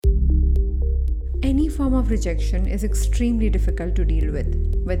Any form of rejection is extremely difficult to deal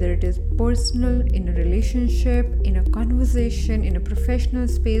with, whether it is personal, in a relationship, in a conversation, in a professional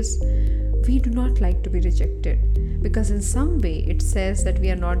space. We do not like to be rejected because in some way it says that we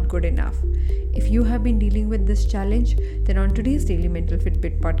are not good enough. If you have been dealing with this challenge, then on today's Daily Mental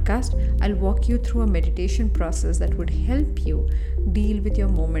Fitbit podcast, I'll walk you through a meditation process that would help you deal with your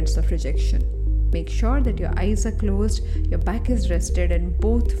moments of rejection. Make sure that your eyes are closed, your back is rested, and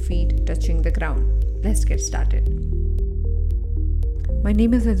both feet touching the ground. Let's get started. My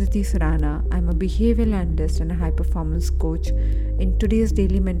name is Aditi Surana. I'm a behavioral analyst and a high performance coach. In today's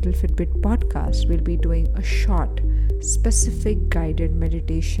Daily Mental Fitbit podcast, we'll be doing a short, specific guided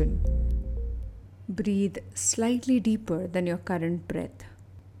meditation. Breathe slightly deeper than your current breath.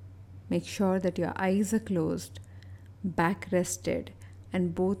 Make sure that your eyes are closed, back rested,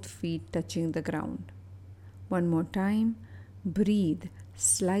 and both feet touching the ground. One more time, breathe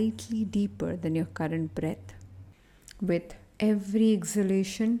slightly deeper than your current breath. With every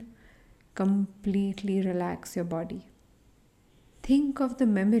exhalation, completely relax your body. Think of the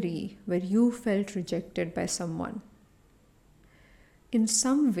memory where you felt rejected by someone. In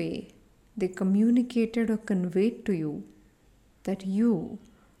some way, they communicated or conveyed to you that you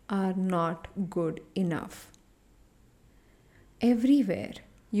are not good enough. Everywhere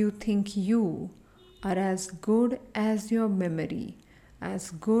you think you are as good as your memory,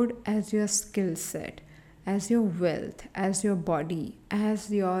 as good as your skill set, as your wealth, as your body, as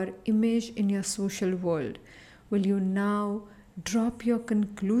your image in your social world, will you now drop your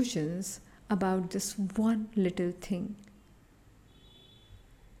conclusions about this one little thing?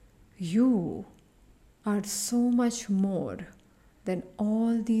 You are so much more than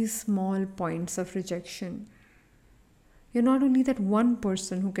all these small points of rejection. You're not only that one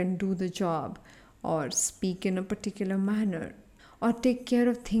person who can do the job or speak in a particular manner or take care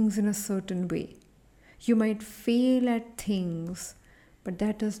of things in a certain way. You might fail at things, but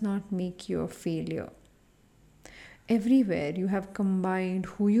that does not make you a failure. Everywhere you have combined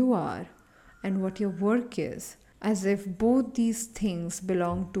who you are and what your work is, as if both these things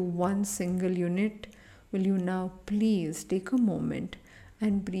belong to one single unit. Will you now please take a moment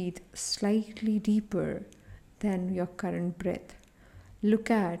and breathe slightly deeper than your current breath?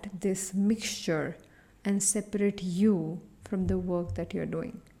 Look at this mixture and separate you from the work that you're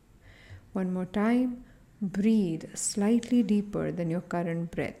doing. One more time, breathe slightly deeper than your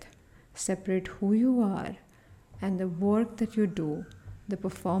current breath. Separate who you are and the work that you do, the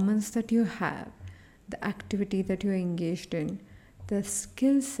performance that you have, the activity that you're engaged in, the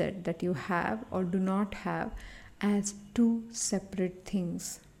skill set that you have or do not have as two separate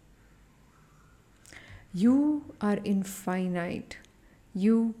things. You are infinite.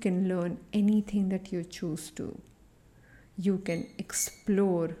 You can learn anything that you choose to. You can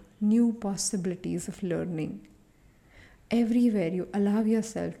explore new possibilities of learning. Everywhere you allow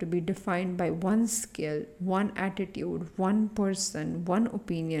yourself to be defined by one skill, one attitude, one person, one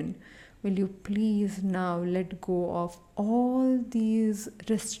opinion, will you please now let go of all these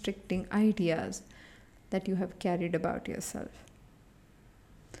restricting ideas that you have carried about yourself?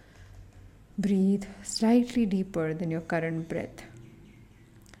 Breathe slightly deeper than your current breath.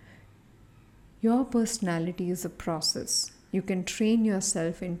 Your personality is a process. You can train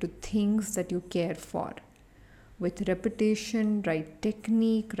yourself into things that you care for. With repetition, right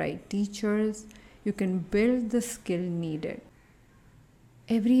technique, right teachers, you can build the skill needed.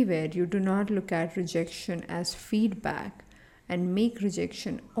 Everywhere you do not look at rejection as feedback and make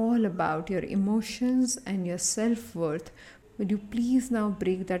rejection all about your emotions and your self-worth. Will you please now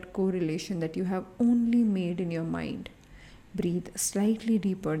break that correlation that you have only made in your mind? Breathe slightly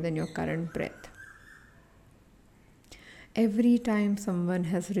deeper than your current breath. Every time someone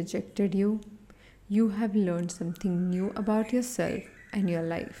has rejected you, you have learned something new about yourself and your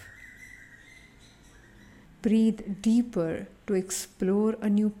life. Breathe deeper to explore a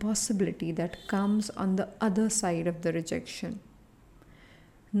new possibility that comes on the other side of the rejection.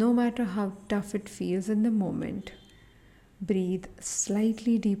 No matter how tough it feels in the moment, breathe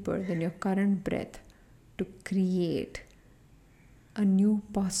slightly deeper than your current breath to create a new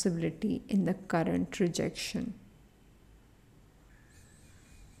possibility in the current rejection.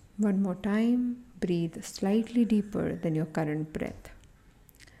 One more time, breathe slightly deeper than your current breath.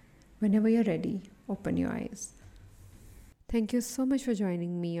 Whenever you're ready, open your eyes. Thank you so much for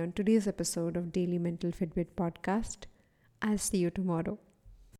joining me on today's episode of Daily Mental Fitbit podcast. I'll see you tomorrow.